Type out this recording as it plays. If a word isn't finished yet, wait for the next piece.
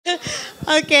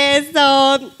Okay,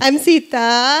 so I'm Sita.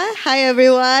 Hi,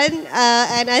 everyone.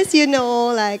 And as you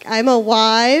know, like I'm a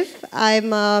wife,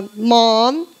 I'm a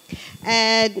mom,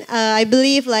 and I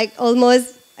believe like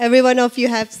almost every one of you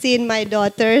have seen my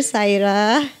daughter,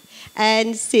 Saira,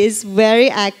 and she's very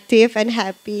active and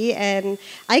happy. And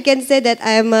I can say that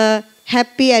I'm a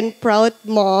happy and proud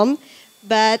mom,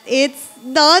 but it's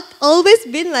not always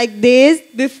been like this.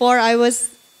 Before I was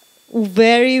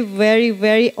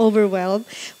very overwhelmed.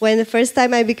 When the first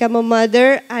time I become a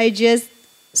mother, I just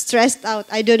stressed out.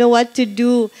 I don't know what to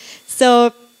do.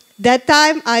 So that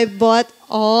time I bought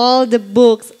all the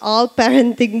books, all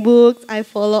parenting books. I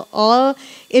follow all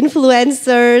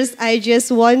influencers. I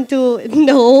just want to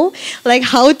know like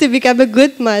how to become a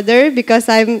good mother because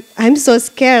I'm so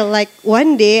scared. Like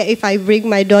one day if I bring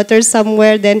my daughter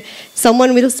somewhere, then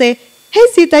someone will say, "Hey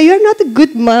Sita, you're not a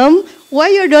good mom. Why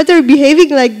your daughter behaving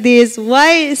like this?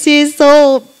 Why she's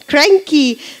so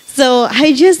cranky?" So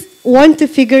I just want to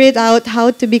figure it out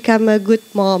how to become a good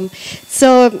mom.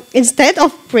 So instead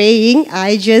of praying,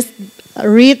 I just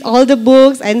read all the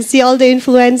books and see all the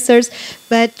influencers.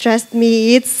 But trust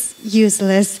me, it's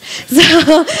useless.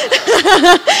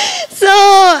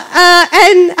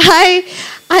 And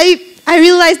I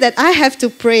realized that I have to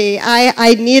pray.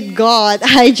 I need God.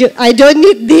 I don't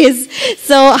need this.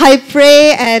 So I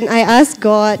pray and I ask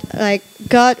God, like,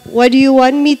 God, what do you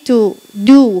want me to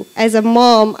do as a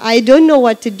mom? I don't know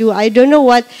what to do. I don't know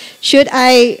what should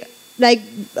I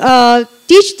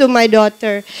teach to my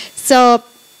daughter. So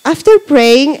after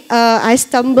praying, I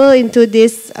stumble into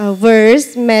this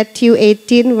verse, Matthew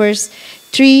 18, verse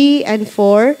 3 and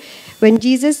 4, when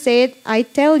Jesus said, "I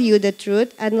tell you the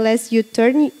truth, unless you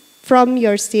turn from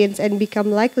your sins and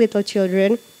become like little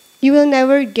children, you will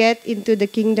never get into the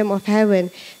kingdom of heaven.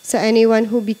 So anyone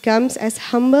who becomes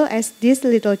as humble as this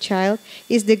little child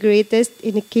is the greatest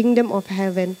in the kingdom of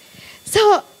heaven."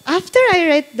 So after I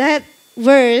read that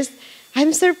verse,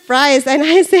 I'm surprised and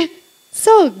I said,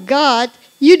 "So God,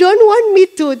 you don't want me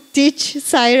to teach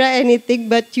Saira anything,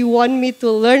 but you want me to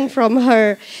learn from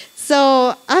her."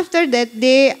 So after that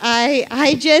day,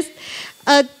 I just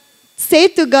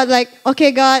say to God, like, "Okay,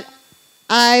 God,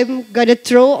 I'm gonna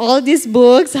throw all these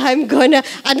books. I'm gonna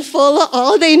unfollow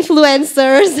all the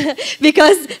influencers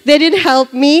because they didn't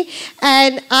help me.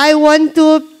 And I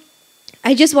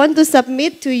just want to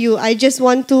submit to you. I just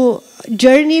want to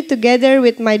journey together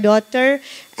with my daughter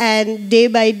and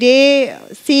day by day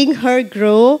seeing her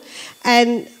grow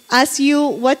and ask you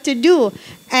what to do."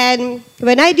 And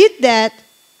when I did that,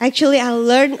 actually I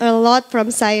learned a lot from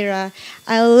Saira.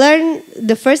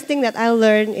 The first thing that I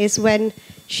learned is when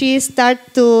she started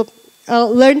to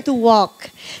learn to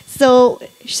walk. So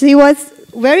she was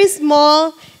very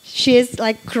small. She's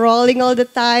like crawling all the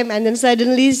time, and then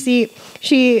suddenly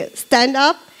she stand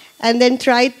up and then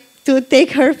tried to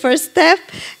take her first step,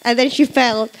 and then she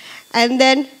fell. And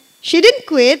then she didn't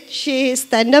quit. She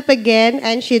stand up again,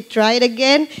 and she tried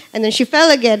again, and then she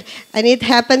fell again. And it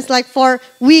happens like for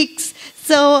weeks.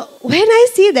 So when I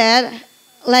see that,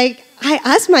 like I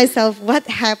ask myself, what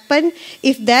happened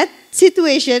if that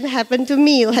situation happened to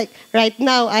me? Like right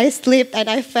now, I slipped and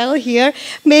I fell here.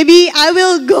 Maybe I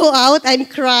will go out and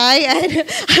cry and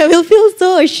I will feel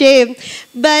so ashamed.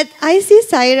 But I see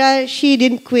Saira, she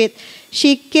didn't quit.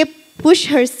 She kept push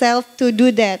herself to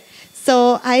do that.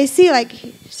 So I see like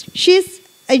she's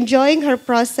enjoying her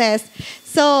process.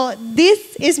 So this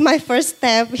is my first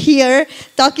step here,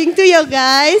 talking to you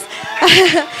guys,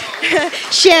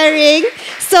 sharing.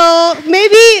 So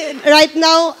maybe right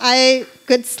now I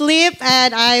could slip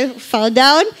and I fall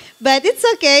down, but it's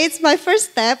okay. It's my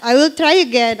first step. I will try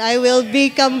again. I will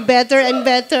become better and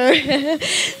better.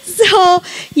 So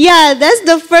yeah, that's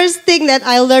the first thing that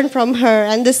I learned from her.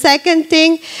 And the second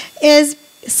thing is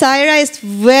Saira is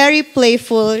very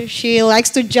playful. She likes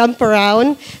to jump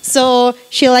around. So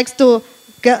she likes to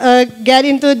get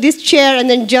into this chair and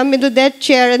then jump into that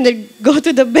chair and then go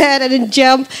to the bed and then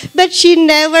jump. But she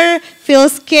never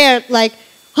feels scared like,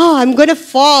 "Oh, I'm going to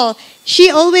fall."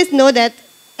 She always knows that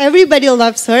everybody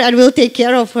loves her and will take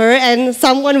care of her and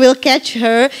someone will catch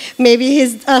her. Maybe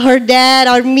her dad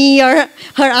or me or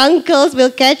her uncles will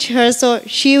catch her. So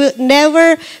she will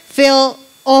never feel,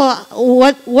 "Oh,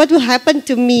 what will happen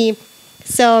to me?"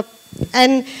 So,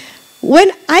 and when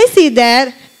I see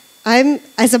that,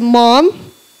 as a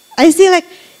mom, I see like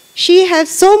she has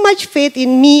so much faith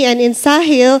in me and in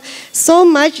Sahil, so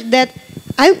much that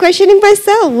I'm questioning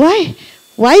myself.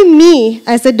 Why me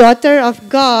as a daughter of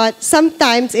God?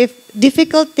 Sometimes if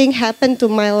difficult thing happen to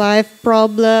my life,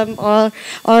 problem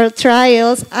or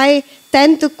trials, I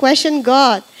tend to question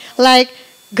God. Like,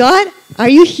 God, are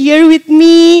you here with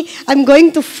me? I'm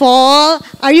going to fall.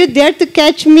 Are you there to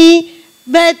catch me?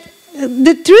 But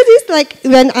the truth is, like,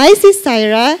 when I see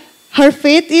Sithara, her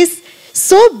faith is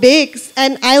so big,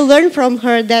 and I learned from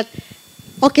her that,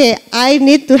 okay, I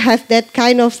need to have that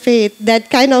kind of faith,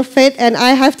 and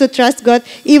I have to trust God.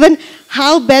 Even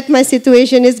how bad my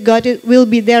situation is, God will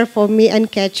be there for me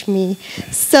and catch me.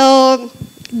 So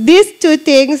these two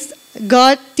things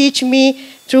God teach me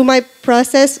through my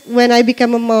process when I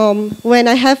become a mom, when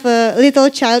I have a little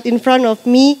child in front of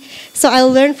me. So I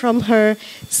learned from her.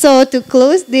 So to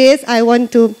close this, I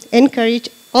want to encourage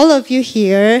all of you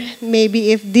here.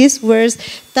 Maybe if these words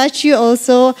touch you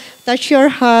also, touch your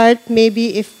heart,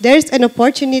 maybe if there's an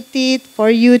opportunity for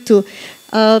you to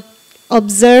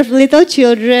observe little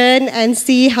children and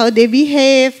see how they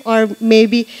behave, or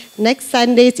maybe next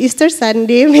Sunday, it's Easter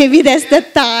Sunday, maybe that's the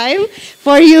time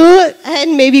for you,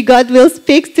 and maybe God will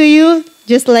speak to you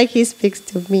just like He speaks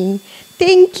to me.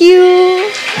 Thank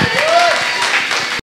you.